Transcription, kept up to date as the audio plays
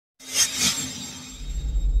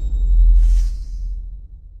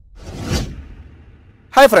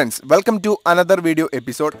Hi friends, welcome to another video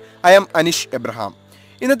episode. I am Anish Abraham.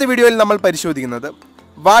 ഇന്നത്തെ വീഡിയോയിൽ നമ്മൾ പരിശോധിക്കുന്നത്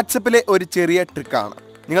വാട്ട്സ്ആപ്പിലെ ഒരു ചെറിയ ട്രിക്കാണ്.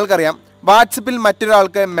 നിങ്ങൾക്കറിയാം വാട്ട്സ്ആപ്പിൽ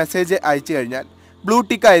മറ്റൊരാൾക്ക് മെസ്സേജ് അയച്ചു കഴിഞ്ഞാൽ ബ്ലൂ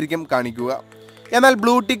ടിക്ക് ആയിരിക്കും കാണിക്കുക. എന്നാൽ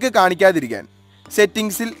ബ്ലൂ ടിക്ക് കാണിക്കാതിരിക്കാൻ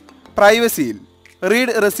സെറ്റിംഗ്സിൽ പ്രൈവസിയിൽ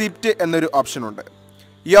റീഡ് റെസിപ്റ്റ് എന്നൊരു ഓപ്ഷൻ ഉണ്ട്.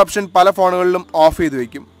 ഈ ഓപ്ഷൻ പല ഫോണുകളിലും ഓഫ് ചെയ്തു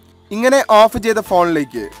വയ്ക്കും. ഇങ്ങനെ ഓഫ് ചെയ്ത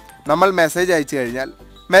ഫോണിലേക്ക് നമ്മൾ മെസ്സേജ് അയച്ചു കഴിഞ്ഞാൽ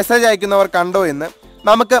മെസ്സേജ് അയക്കുന്നവർ കണ്ടോ എന്ന്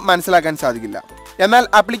നമുക്ക് മനസ്സിലാക്കാൻ സാധിക്കില്ല. എന്നാൽ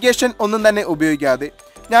ആപ്ലിക്കേഷൻ ഒന്നും തന്നെ ഉപയോഗിക്കാതെ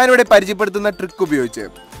ഞാനിവിടെ പരിചയപ്പെടുത്തുന്ന ട്രിക്ക് ഉപയോഗിച്ച്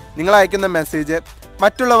നിങ്ങൾ അയക്കുന്ന മെസ്സേജ്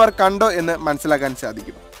മറ്റുള്ളവർ കണ്ടോ എന്ന് മനസ്സിലാക്കാൻ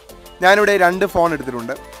സാധിക്കും. ഞാനിവിടെ 2 ഫോൺ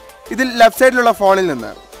എടുത്തിട്ടുണ്ട്. ഇതിൽ ലെഫ്റ്റ് സൈഡിലുള്ള ഫോണിൽ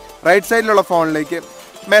നിന്ന് റൈറ്റ് സൈഡിലുള്ള ഫോണിലേക്ക്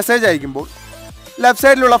മെസ്സേജ് അയക്കുമ്പോൾ ലെഫ്റ്റ്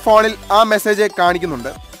സൈഡിലുള്ള ഫോണിൽ ആ മെസ്സേജ്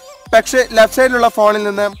കാണിക്കുന്നുണ്ട്. പക്ഷേ ലെഫ്റ്റ് സൈഡിലുള്ള ഫോണിൽ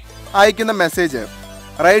നിന്ന് അയക്കുന്ന മെസ്സേജ്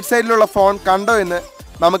റൈറ്റ് സൈഡിലുള്ള ഫോൺ കണ്ടോ എന്ന്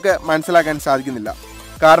നമുക്ക് മനസ്സിലാക്കാൻ സാധിക്കുന്നില്ല.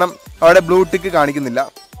 കാരണം അവിടെ ബ്ലൂ ടിക്ക് കാണിക്കുന്നില്ല.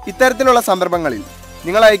 ഇത്തരത്തിലുള്ള സന്ദർഭങ്ങളിൽ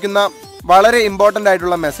നിങ്ങൾ അയക്കുന്ന വളരെ ഇമ്പോർട്ടൻ്റ്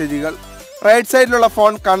ആയിട്ടുള്ള മെസ്സേജുകൾ റൈറ്റ് സൈഡിലുള്ള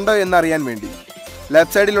ഫോൺ കണ്ടോ എന്നറിയാൻ വേണ്ടി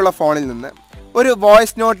ലെഫ്റ്റ് സൈഡിലുള്ള ഫോണിൽ നിന്ന് ഒരു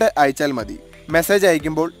വോയിസ് നോട്ട് അയച്ചാൽ മതി. മെസ്സേജ്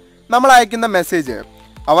അയക്കുമ്പോൾ നമ്മൾ അയക്കുന്ന മെസ്സേജ്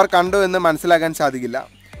അവർ കണ്ടോ എന്ന് മനസ്സിലാക്കാൻ സാധിക്കില്ല.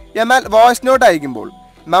 എന്നാൽ വോയിസ് നോട്ട് അയക്കുമ്പോൾ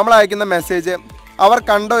നമ്മൾ അയക്കുന്ന മെസ്സേജ് അവർ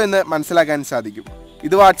കണ്ടോ എന്ന് മനസ്സിലാക്കാൻ സാധിക്കും.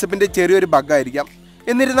 ഇത് വാട്ട്സ്ആപ്പിൻ്റെ ചെറിയൊരു ബഗ്ഗായിരിക്കാം.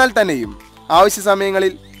 എന്നിരുന്നാൽ തന്നെയും ആവശ്യ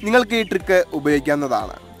സമയങ്ങളിൽ നിങ്ങൾക്ക് ഈ ട്രിക്ക്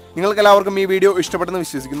ഉപയോഗിക്കാവുന്നതാണ്. നിങ്ങൾക്കെല്ലാവർക്കും ഈ വീഡിയോ ഇഷ്ടപ്പെട്ടെന്ന്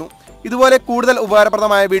വിശ്വസിക്കുന്നു. ഇതുപോലെ കൂടുതൽ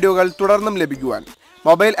ഉപകാരപ്രദമായ വീഡിയോകൾ തുടർന്നും ലഭിക്കുവാൻ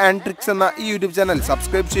മൊബൈൽ ആൻഡ് ട്രിക്സ് എന്ന ഈ യൂട്യൂബ് ചാനൽ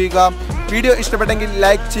സബ്സ്ക്രൈബ് ചെയ്യുക. വീഡിയോ ഇഷ്ടപ്പെട്ടെങ്കിൽ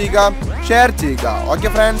ലൈക്ക് ചെയ്യുക, ഷെയർ ചെയ്യുക.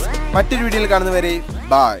 ഓക്കെ ഫ്രണ്ട്സ്, മറ്റൊരു വീഡിയോയിൽ കാണുന്നവരെ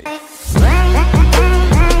ബൈ.